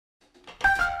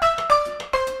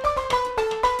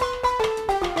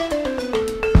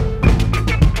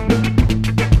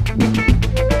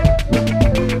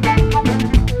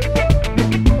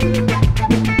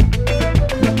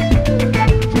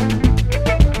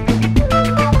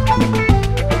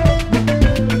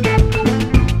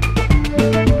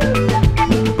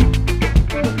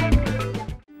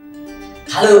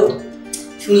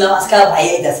শুনলাম আজকে ভাই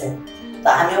আইতাছে, তা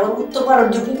আমি আবার উত্তর পাড়ার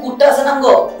যে পুকুরটা আছে না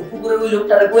গো, পুকুরে ওই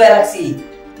লোকটারে কইয়া রাখছি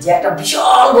যে একটা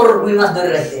বিশাল বড় রুই মাছ ধরে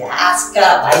রাখছে, আজকে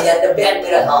ভাই একটা ব্যাট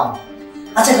মেরে খাওয়াম।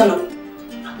 আচ্ছা খালু,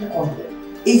 আপনি কোন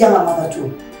এই যে আমার মাথার চুল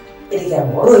এটা কি আর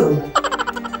বড় হইব না?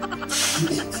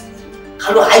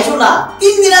 খালু হাইছো না,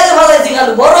 3 দিন আগে ভালাইছি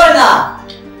খালু, বড় হয় না?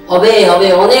 হবে হবে,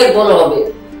 অনেক বড় হবে,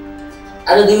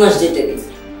 আরো 2 মাস যেতে দিন।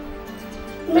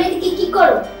 তোমরা এদিকে কি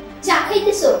করো? চা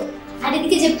খাইতেছো? আর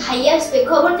এদিকে যে ভাইয়া আসবে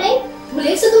খবর নাই, ভুলে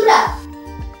গেছো তোমরা?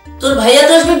 তোর ভাইয়া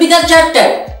তো আসবে বিকাল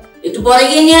 4টায়, একটু পরে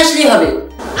গিয়ে নিয়ে আসলেই হবে।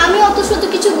 আমি অত শত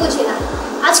কিছু বুঝি না,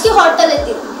 আজকে হরতালের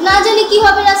দিন, না জানি কি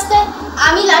হবে রাস্তায়।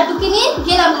 আমি লাড্ডুকে নিয়ে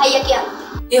গেলাম ভাইয়াকে আনতে।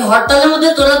 এই হরতালের মধ্যে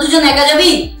তোরা দুজন একা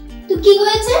যাবি? তো কি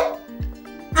হয়েছে?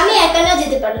 আমি একা না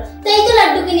যেতে পারো, তাই তো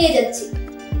লাড্ডুকে নিয়ে যাচ্ছি।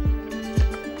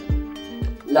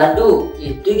 লাড্ডু,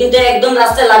 তুই কিন্তু একদম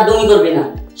রাস্তায় লাড্ডুমি করবি না,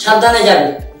 সাবধানে যাবি।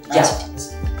 যা,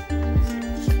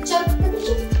 চল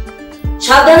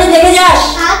সাবধানে দেখে যাস।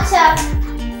 আচ্ছা।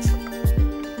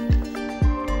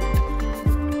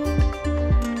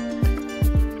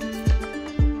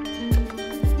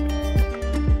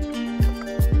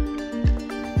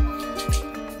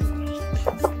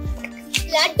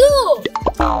 লাড্ডু,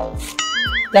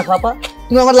 দেখো আপা,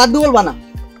 তুমি আমার লাড্ডু বলবা না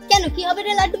কেন? কি হবে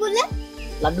রে লাড্ডু বললে?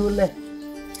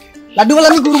 লাড্ডু বললে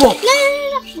আমি ঘুরবো।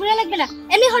 না ঘুরে লাগবে না,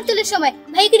 এমনি হরতালের সময়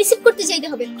ভাইকে রিসিভ করতে যাইতে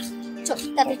হবে। চল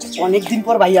তাড়াতাড়ি চল। অনেকদিন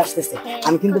পর ভাই আসতেছে,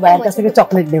 আমি কিন্তু ভাইয়ের কাছ থেকে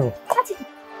চকলেট নেব। আচ্ছা,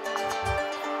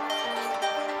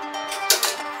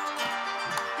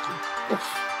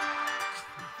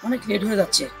 অনেক লেট হয়ে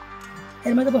যাচ্ছে,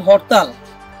 এর মধ্যে আবার হরতাল।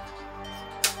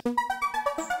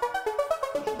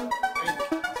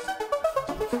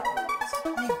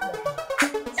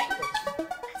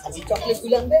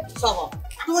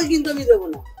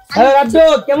 হ্যাঁ লাড্ডু,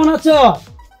 কেমন আছো?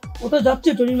 ও তো যাচ্ছে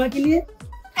টনির মাকে নিয়ে।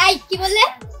 এই কি বললে?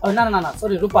 না না না,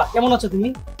 সরি রূপা, কেমন আছো তুমি?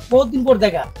 বহুত দিন পর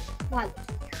দেখা। ভালো।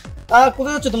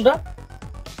 কোথায় যাচ্ছ তোমরা?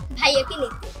 ভাইয়াকে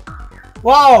নিতে।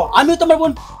 ওয়াও, আমিও তোমার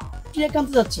বোন প্রিয়া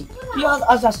কানতে যাচ্ছি। প্রিয়া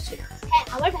আজ আসছে। হ্যাঁ,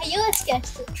 আমার ভাইয়াও আজকে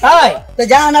আসছে। হাই, তো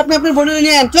যান আপনি আপনার বোনের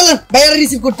নিয়ে আন, চলেন ভাইয়ারে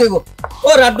রিসিভ করতে হইব। ও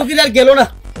লাড্ডু কি আর গেল না?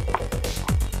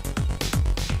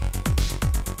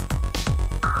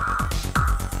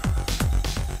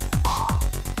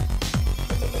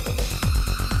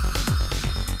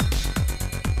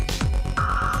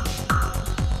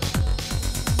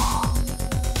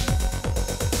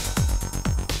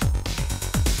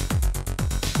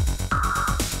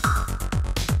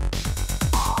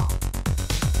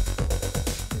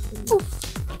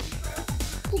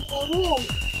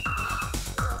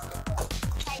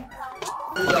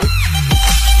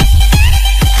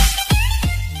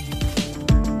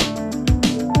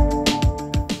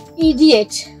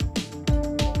 ইডিয়েট।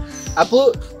 আপু,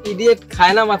 ইডিয়েট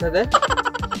খায় না মাথাতে?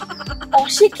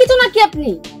 অশিক্ষিত নাকি আপনি?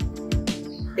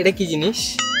 এটা কি জিনিস?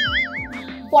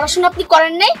 পড়াশোনা আপনি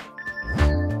করেন নাই?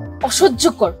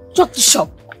 অসহ্যকর যত সব।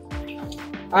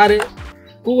 আরে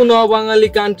কোন বাঙালি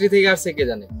কান্ট্রি থেকে আসছে কে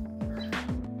জানে।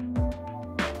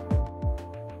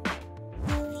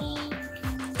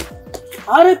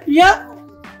 আরে প্রিয়া,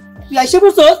 তুই এসে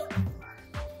বসো।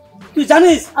 তুই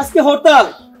জানিস আজকে হরতাল,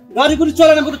 গাড়ি গুলি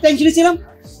চলে না, কত টেনশনে ছিলাম।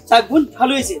 যাক বোন,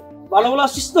 ভালো হয়েছে, ভালো ভালো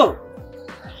আসছিস তো?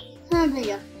 হ্যাঁ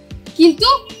ভাইয়া, কিন্তু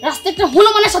রাস্তায় একটা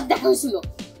হনুমানের সাথে দেখা হয়েছিল।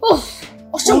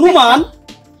 হনুমান?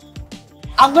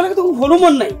 আপনার তো কোনো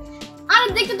হনুমান নাই। আরে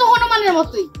দেখতে তো হনুমানের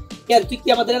মতোই। কেন, তুই কি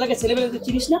আমাদের এলাকায় ছেলেমেয়েদের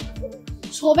চিনিস না?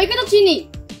 সবাইকে তো চিনি,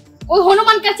 ওই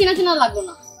হনুমানকে চিনা চিনা লাগলো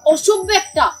না, অসভ্য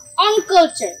একটা,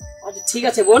 আনকালচার। আচ্ছা ঠিক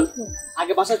আছে বোন,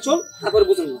 আগে বাসায় চল, তারপরে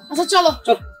বুঝুন। আচ্ছা চলো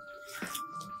চল।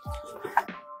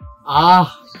 আহ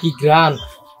কি গ্রান!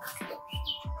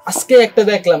 আজকে একটা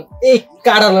দেখলাম এই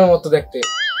কাঁড়ালের মতো দেখতে,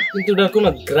 কিন্তু এটার কোনো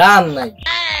গ্রান নাই।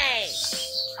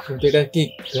 কিন্তু এটা কি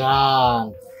গ্রান!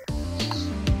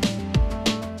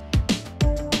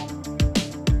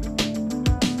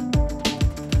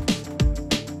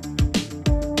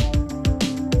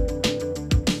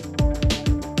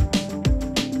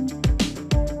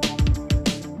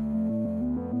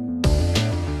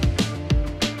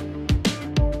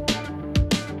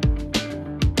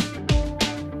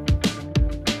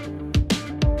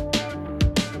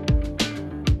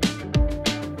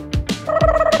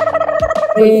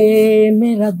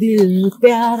 मेरा दिल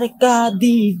प्यार का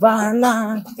दीवाना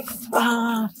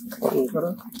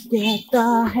कहता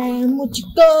है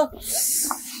मुझको।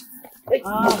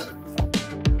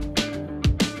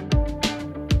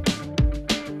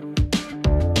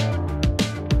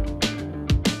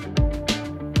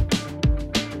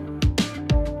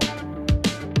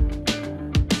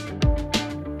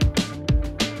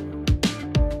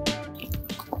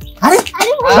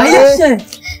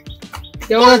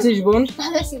 কেমন আছিস বোন?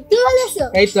 ভালো আছি, তুমি ভালো আছো?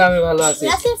 এই তো আমি ভালো আছি।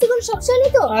 রাস্তায় কোনো সমস্যা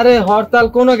নেই তো? আরে হরতাল,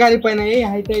 কোনো গাড়ি পাই না, এই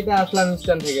হাইতে হাইতে আসলাম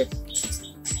স্ট্যান্ড থেকে।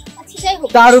 আচ্ছা যাই হোক,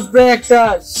 তার উপরে একটা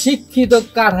শিক্ষিত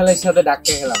কাঁঠালের সাথে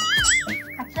ডাকতে গেলাম।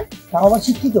 তাও আবার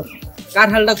শিক্ষিত।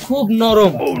 কাঁঠালটা খুব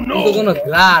নরম, কিন্তু কোনো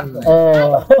গ্রান নাই। ও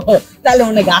তাহলে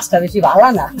মনে হয় গাছটা বেশি ভালো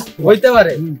না। হইতে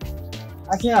পারে।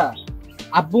 আচ্ছা,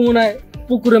 আব্বু মনে হয়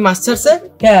পুকুরে মাছ ছাড়ছে?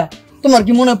 হ্যাঁ, তোমার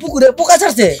কি মনে হয় পুকুরে পোকা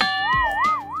ছাড়ছে?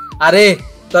 আরে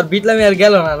তোর বিটলামি আর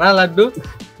গেল না, না লাড্ডু?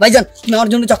 ভাইজান, তুমি আমার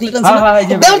জন্য চকলেট আনছো? হ্যাঁ,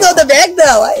 হ্যাঁ, দাও দাও দাও, ব্যাগ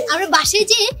দাও ভাই। আমরা বাসায়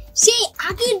যে সেই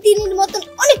আগের দিনের মতন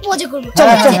অনেক মজা করব। চলো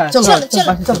হ্যাঁ, চলো হ্যাঁ, চলো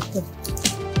চলো চলো।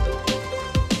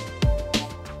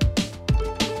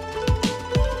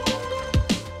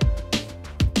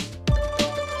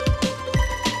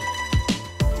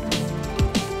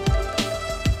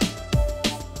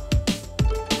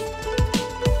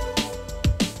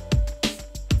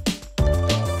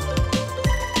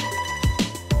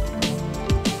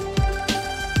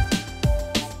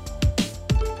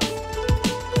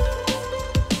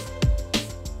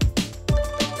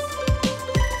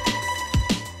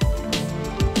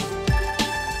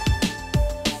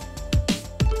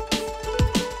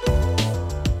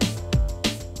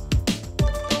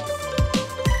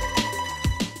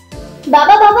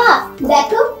 বাবা বাবা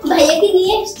দেখো, ভাইয়াকে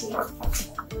নিয়ে এসেছি।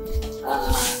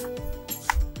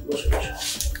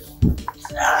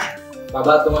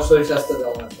 বাবা, তোমার শরীর স্বাস্থ্য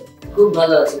কেমন আছে? খুব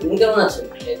ভালো আছে, তুমি কেমন আছো?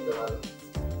 এই তো ভালো।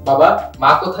 বাবা,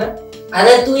 মা কোথায়?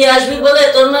 আরে তুই আসবি বলে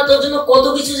তোর মা তোর জন্য কত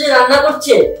কিছু যে রান্না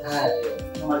করছে। হ্যাঁ,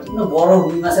 তোমার জন্য বড়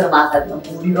রুই মাছের মাথা একদম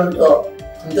পুরি ঘন্ট,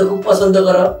 তুমি তো খুব পছন্দ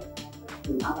করো।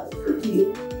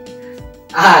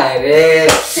 আরে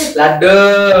লাড্ডু,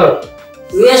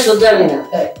 তুই আর শুধরাবি না।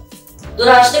 তোর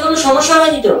আসতে কোনো সমস্যা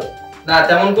হয়নি তো? না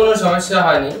তেমন কোনো সমস্যা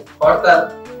হয়নি, হরতাল,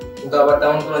 কিন্তু আবার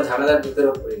তেমন কোনো ঝামেলার ভিতরে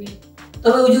পড়িনি।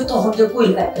 তবে ওই যে তখন যে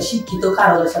কইলা একটা শিক্ষিত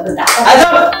কারোর সাথে দেখা,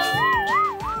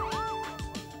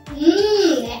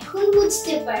 এখন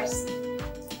বুঝতে পারছি।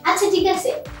 আচ্ছা ঠিক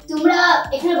আছে, তোমরা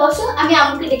এখানে বসো, আমি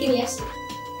আম্মুকে ডেকে নিয়ে আসি।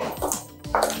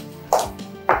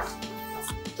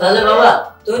 তাহলে বাবা,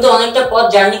 তুমি তো অনেকটা পথ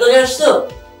জার্নি করে আসছো,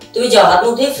 তুমি যাও হাত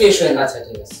মুখ ধুয়ে ফ্রেশ হয়ে নাও। আচ্ছা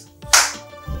ঠিক আছে।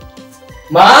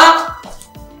 মা,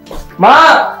 মা,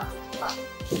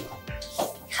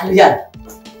 খালি যান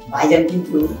ভাইজান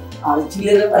কিন্তু আমাদের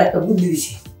চুলের ব্যাপার একটা বুদ্ধি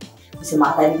দিছে। সে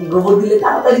মাথায় নাকি গোবর দিলে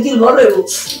তাড়াতাড়ি চুল বড় হইব।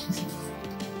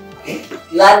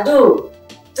 লাড্ডু,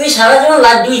 তুই সারা জীবন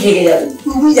লাড্ডুই থেকে যাবি।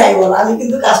 তুমি যাই বল, আমি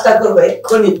কিন্তু কাজটা করবো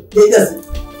এক্ষুনি, দেখতেছি।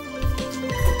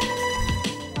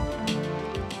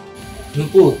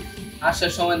 নুপুর,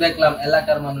 আসার সময় দেখলাম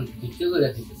এলাকার মানুষ ভিক্ষে করে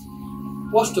খেতেছে,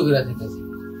 কষ্ট করে খেতেছে,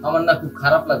 আমার না খুব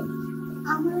খারাপ লাগলো।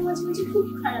 আমার মাঝে মাঝে খুব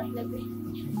খারাপ লাগে,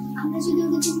 আমরা যদি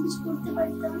ওদের জন্য কিছু করতে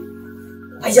পারতাম।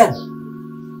 ভাইজান,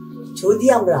 যদি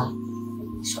আমরা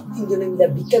সব তিনজনে মিলে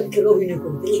ভিক্ষা ভিক্ষার অভিনয়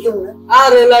করি তাহলে কেমন হয়?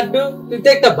 আরে লাড্ডু, তুই তো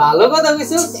একটা ভালো কথা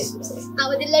কইছিস।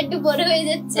 আমাদের লাড্ডু বড় হয়ে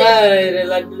যাচ্ছে। আরে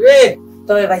লাড্ডু রে।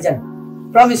 তবে ভাইজান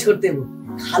প্রমিস করতে হবে,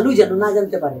 খালু যেন না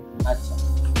জানতে পারে। আচ্ছা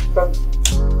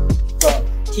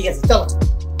ঠিক আছে, চলো।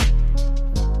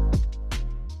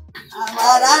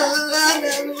 আমার আল্লাহ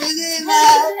নবী না,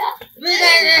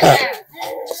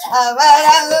 আমার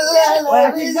আল্লাহ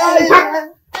নবী না,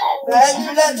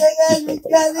 রাজুলা থেকে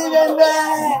ভিক্ষা দিবেন না,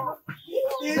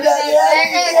 দিদা ভিক্ষা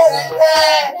দিবেন না।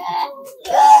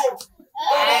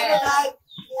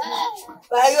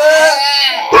 ভাই গো,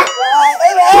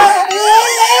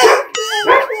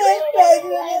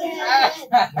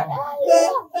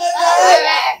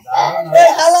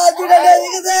 খালা দুটা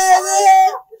দিকে যায়।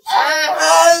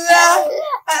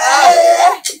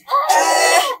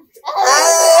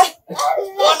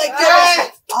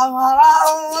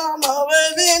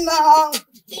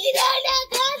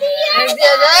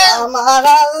 আমার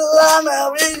আল্লাহ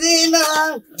নবী দিনা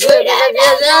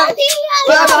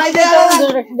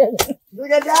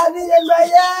দুটা যা দিলেন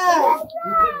ভাইয়া,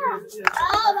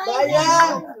 ভাইয়া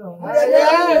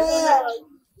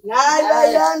নাই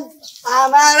ভাইজান,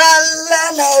 আমার আল্লাহ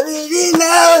নবী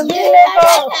দিনা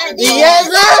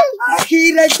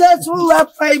আখিরাতে সওয়াব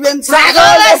পাইবেন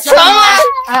ছাগলের সমান।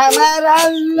 আমার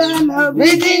আল্লাহ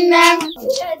নবী দিনা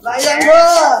ভাইজান গো,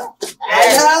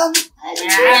 ভাইজান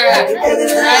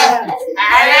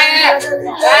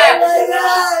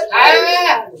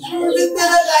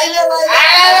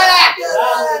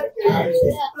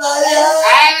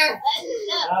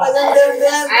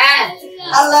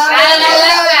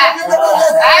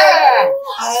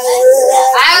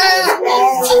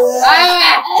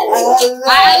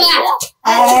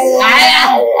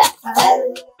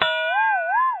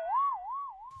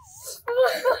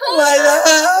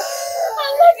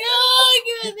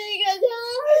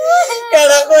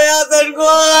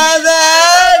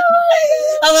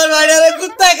আমার বাড়ি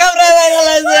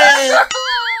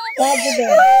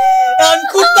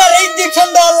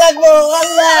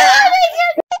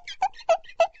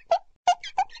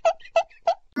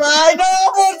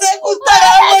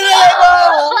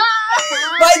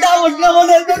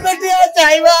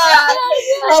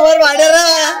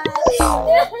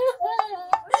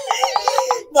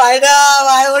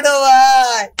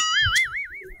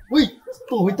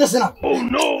তো হইতেছে না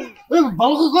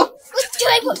ভালো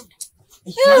করে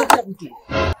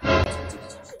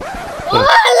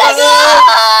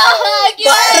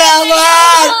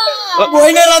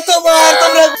বইনেরা তো মার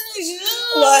তোমরা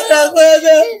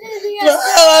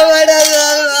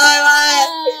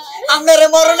আপনার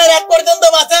মরণের এক পর্যন্ত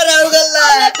বাঁচার রাউ গেল্লা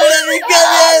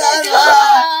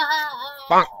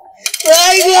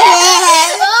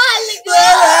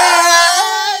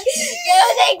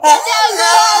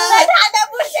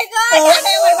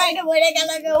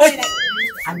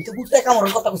আমি তো বুঝতে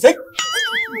কামড়ের কথা বলছি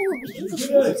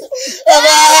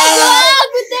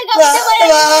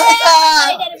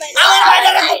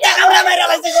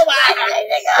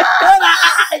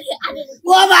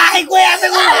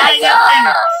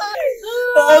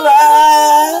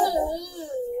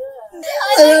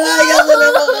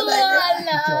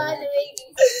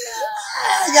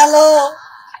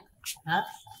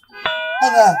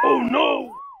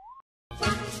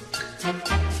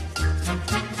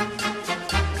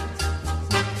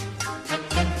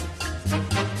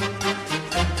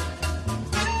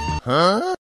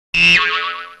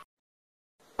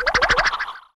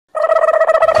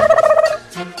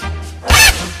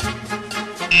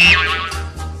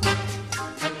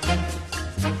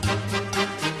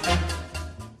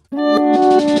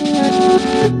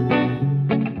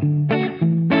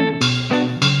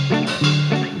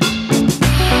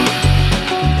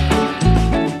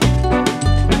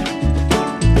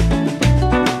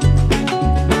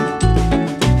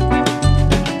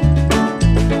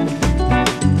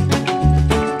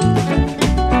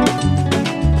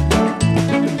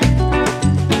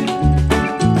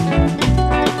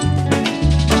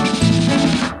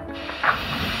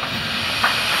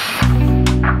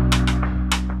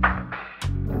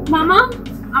মামা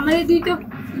আমাদের দুইটা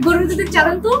গরুর দুধের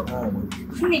চালান তো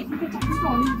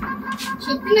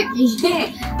সত্যি নাকি?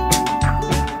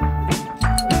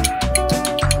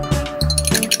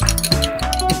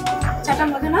 চাটা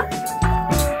মজা না?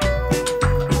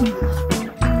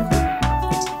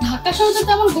 ঢাকা শহরে তো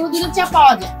তেমন গরুর দুধের চা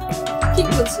পাওয়া যায়। ঠিক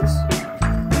বলছিস।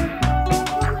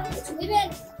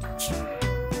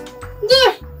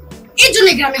 এর জন্য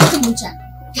গ্রামে আসতে মন চায়।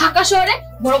 ঢাকা শহরে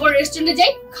বড় বড় রেস্টুরেন্টে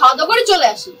যাই, খাওয়া দাওয়া করে চলে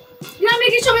আসি। গ্রামে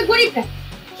কি সবাই গরিব না?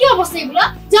 কি অবস্থা এগুলা?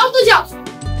 যাও তো যাও,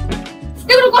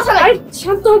 এগুলো কথা নাই।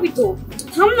 শান্ত হবি তো,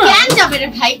 থাম না। কেন যাবে রে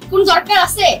ভাই, কোন দরকার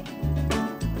আছে?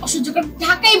 অসহ্য করে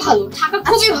ঢাকাই ভালো, ঢাকা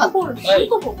খুবই ভালো।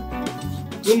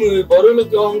 তুমি বড় লোক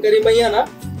অহংকারী মাইয়া না,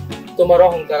 তোমার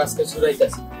অহংকার আজকে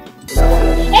ছুড়াইতাছে।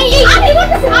 এই এই আরে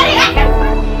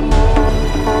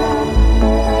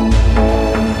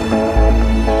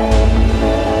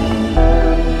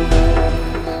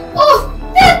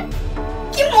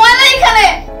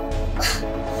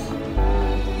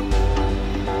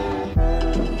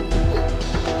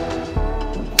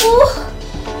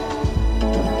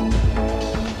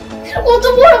কত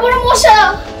বড় বড় মশা!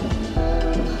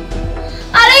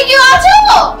 আরে কেউ আছো?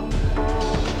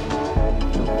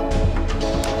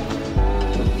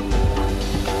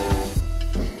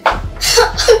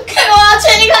 কেউ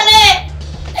আছেন এখানে?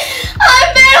 আমি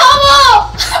বের হবো।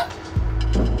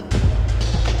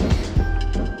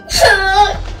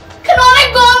 কেন অনেক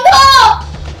গন্ধ।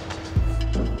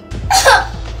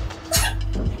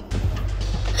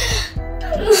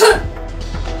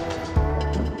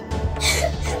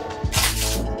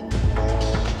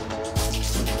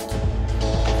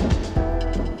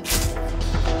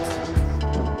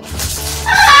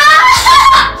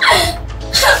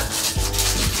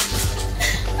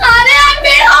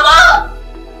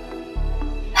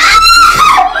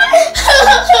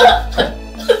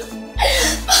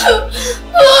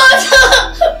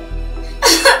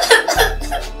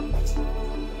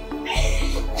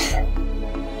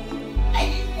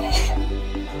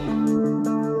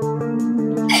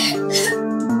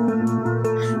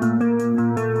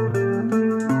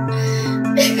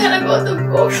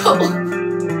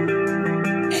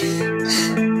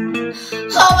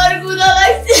 আমার গুলা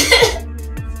লাগছে।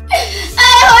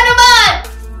 হনুমান,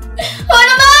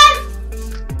 হনুমান,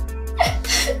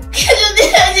 কিছু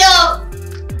দিয়ে যাও,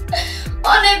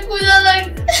 অনেক গুলা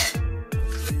লাগছে।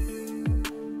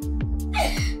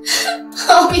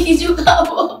 আমি কিছু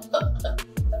খাবো।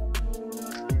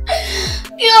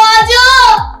 কেউ আছো?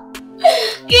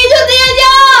 কিছু দিয়ে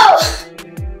যাও,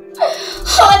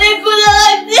 অনেক গুলা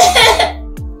লাগছে।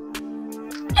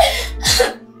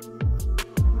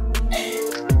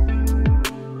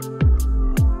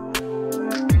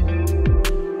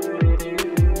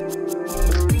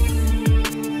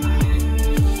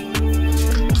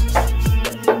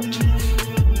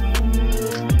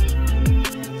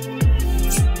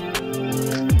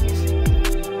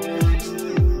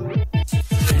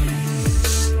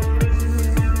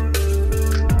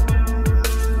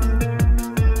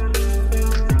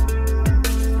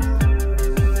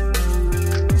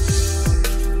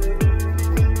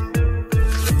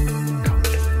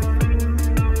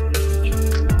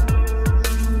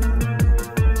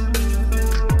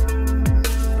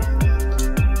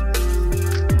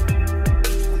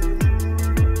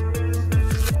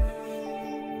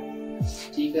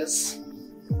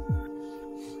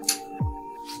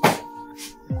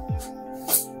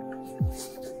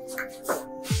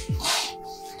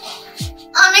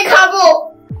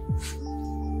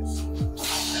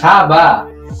 খাবা?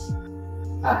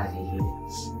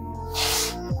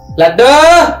 লাড্ডু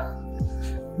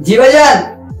জি ভাইজান।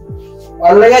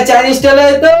 ওর লাগা চাইনিজ চলে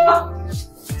তো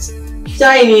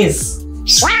চাইনিজ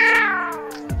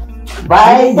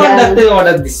ভাইজান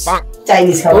অর্ডার দিস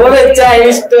চাইনিজ খাবো। ওরে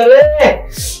চাইনিজ চলে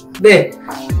দে।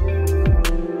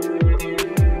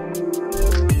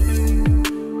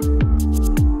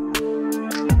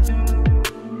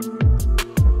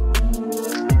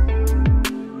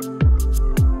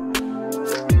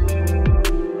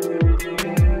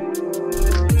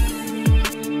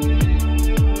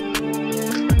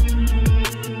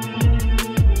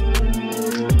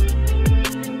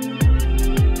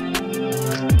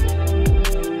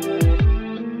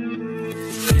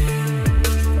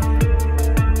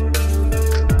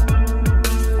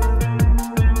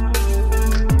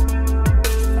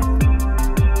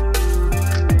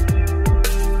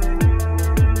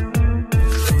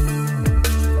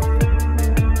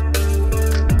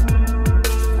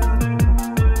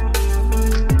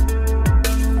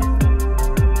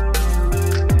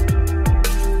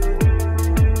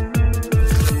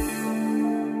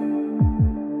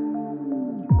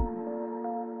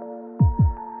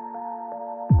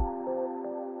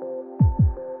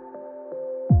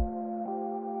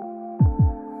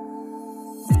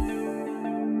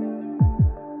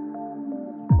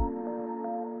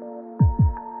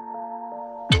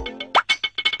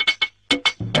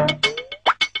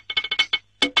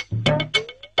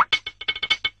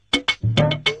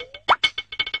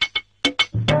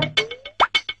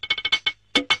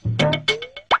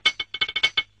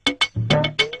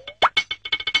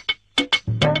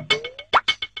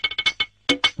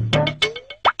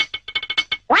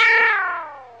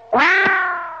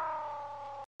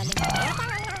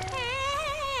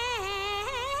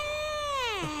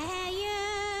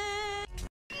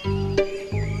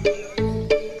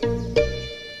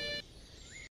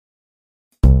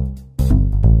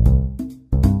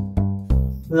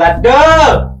 লাড্ডু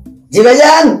জি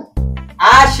ভাইজান।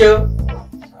 আসো।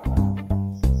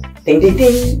 টিং টিং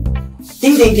টিং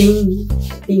টিং টিং টিং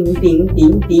টিং টিং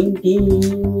টিং টিং টিং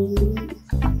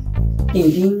টিং টিং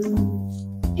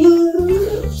টিং।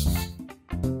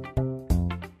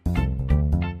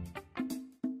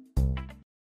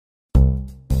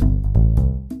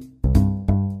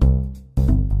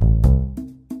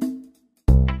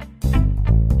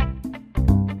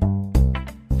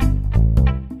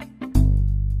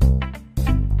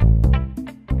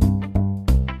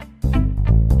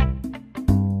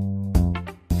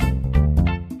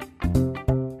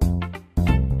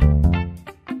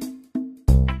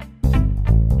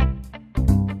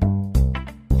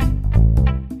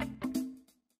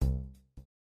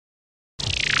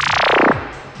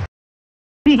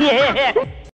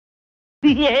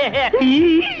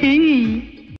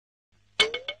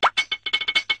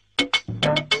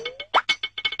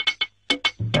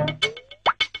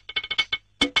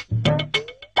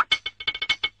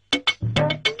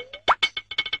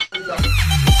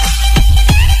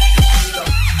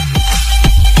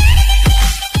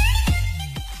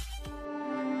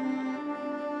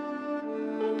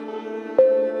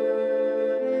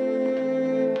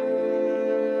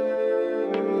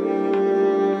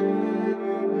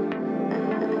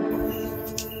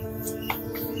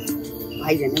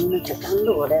 ভাইজান এমন একটা কাণ্ড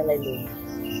ঘটে লাইলো,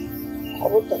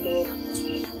 খবরটা তো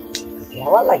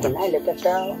দেওয়া লাগে না, এলে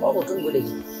একটা অঘটন ঘটে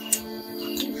গেল।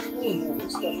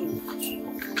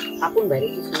 আপন বাইরে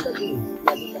কি ফোনটা দিন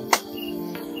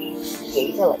এই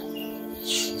খেলা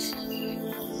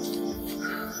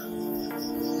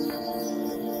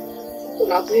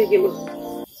রাত হয়ে গেল।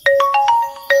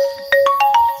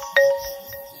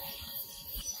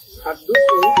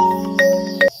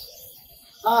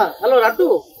 হ্যালো রাট্টু।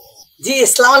 জি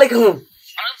আসসালামু আলাইকুম।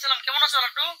 কেমন আছো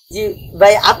রাট্টু? জি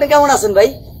ভাই, আপনি কেমন আছেন ভাই?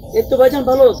 এই তো ভাইজান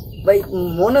ভালো। ভাই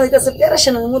মনে হইতেছে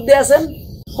প্যারেশানের মধ্যে আছেন।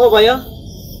 ও ভাইয়া,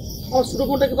 আমার ছোট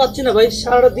বোনটাকে পাচ্ছি না ভাই,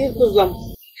 সারাটা দিন খুঁজলাম,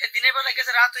 দিনের বেলা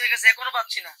গেছে, রাত হয়ে গেছে, এখনো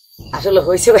পাচ্ছি না। আসলে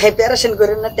হয়েছে ভাই, প্যারেশান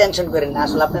করেন না, টেনশন করেন না।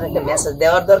 আসলে আপনার একটা মেসেজ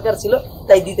দেওয়ার দরকার ছিল,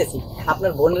 তাই দিতেছি।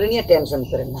 আপনার বোনরে নিয়ে টেনশন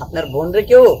করেন না। আপনার বোনরে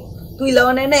কেউ তুই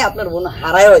লাওয়া নেয় নাই, আপনার বোন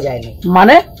হারায়ও যায় না।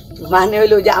 মানে মানে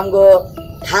হইলো যে আমগো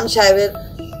খান সাহেবের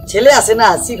ছেলে আছে না,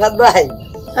 সিফাত ভাই,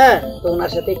 হ্যাঁ, তো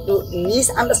ওনার সাথে একটু মিস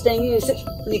আন্ডারস্ট্যান্ডিং হয়েছে।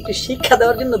 উনি একটু শিক্ষা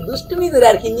দেওয়ার জন্য দুষ্টুমি করে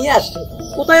আর কি নিয়ে আসছে।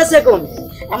 কোথায় আছে এখন?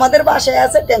 আমাদের বাসায়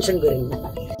আছে, টেনশন করেন না।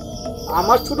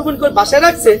 আমার ছোট বোন কই বাসায়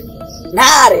রাখছে?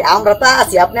 না রে, আমরা তো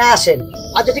আছি, আপনি আসেন।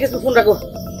 আচ্ছা ঠিক আছে, ফোন রাখো।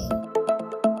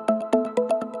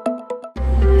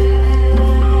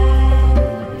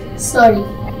 সরি,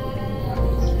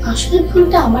 আসলে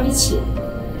ভুলটা আমারই ছিল।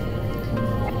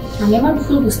 আমি আমার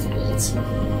ভুল বুঝতে পেরেছি।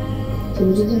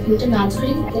 তুমি যদি ভুলটা না ধরে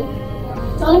দিতে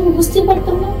তাহলে আমি বুঝতেই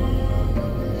পারতাম না।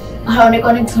 আর অনেক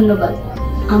অনেক ধন্যবাদ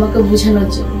আমাকে বোঝানোর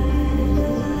জন্য।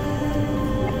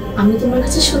 আমি তোমার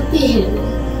কাছে সত্যিই হেরে গেলাম।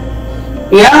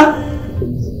 প্রিয়া,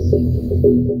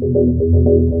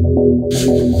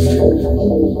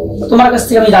 তোমার কাছ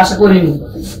থেকে আমি এটা আশা করিনি।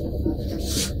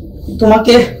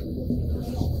 তোমাকে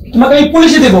তোমাকে আমি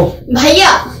পুলিশে দেবো।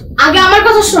 ভাইয়া আগে আমার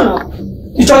কথা শোনো।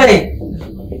 তুই চলে।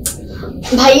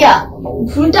 ভাইয়া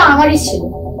ভুলটা আমারই ছিল।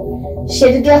 সে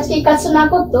যদি আজকে এই কাজটা না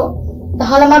করতো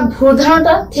তাহলে আমার ভুল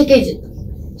ধারণাটা থেকেই যেত,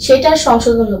 সেটা আর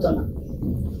সংশোধন হতো না।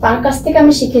 তার কাছ থেকে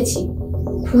আমি শিখেছি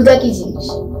ক্ষুধা কি জিনিস,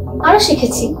 আরো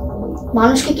শিখেছি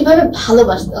মানুষকে কিভাবে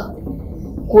ভালোবাসতে হবে।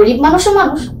 গরিব মানুষও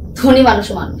মানুষ, ধনী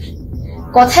মানুষও মানুষ।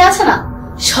 কথায় আছে না,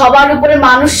 সবার উপরে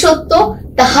মানুষ সত্য,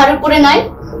 তাহার উপরে নাই।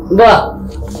 বাহ,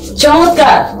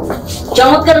 চমৎকার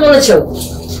চমৎকার বলেছো।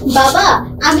 বাবা,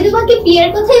 আমি তোমাকে বিয়ের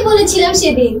কথাই বলেছিলাম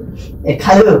সেদিন।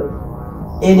 খালু,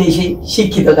 এই নেই সেই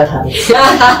শিক্ষিত কথা।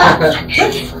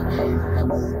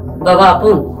 বাবা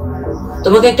আপন,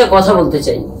 তোমাকে একটা কথা বলতে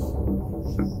চাই।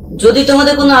 যদি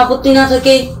তোমাদের কোনো আপত্তি না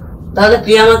থাকে তাহলে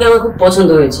প্রিয়া আমাকে আমার খুব পছন্দ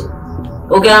হয়েছে।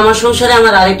 ওকে আমার সংসারে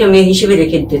আমার আরেকটা মেয়ে হিসেবে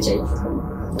রেখে দিতে চাই।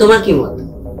 তোমার কি মত?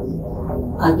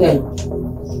 আঙ্কেল,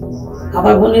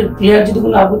 আমার বোনের প্রিয়ার যদি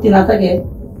কোনো আপত্তি না থাকে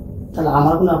তাহলে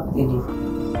আমার কোনো আপত্তি নেই।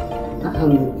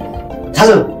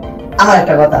 খালু, আমার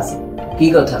একটা কথা আছে। কি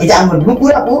কথা? এই যে আমার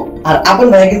নুপুর আপু আর আপন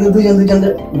ভাই কিন্তু দুজন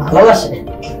দুজনের ভালোবাসে।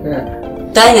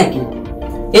 তাই নাকি?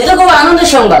 এ তো খুব আনন্দের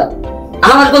সংবাদ।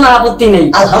 আমার কোনো আপত্তি নেই।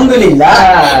 আলহামদুলিল্লাহ।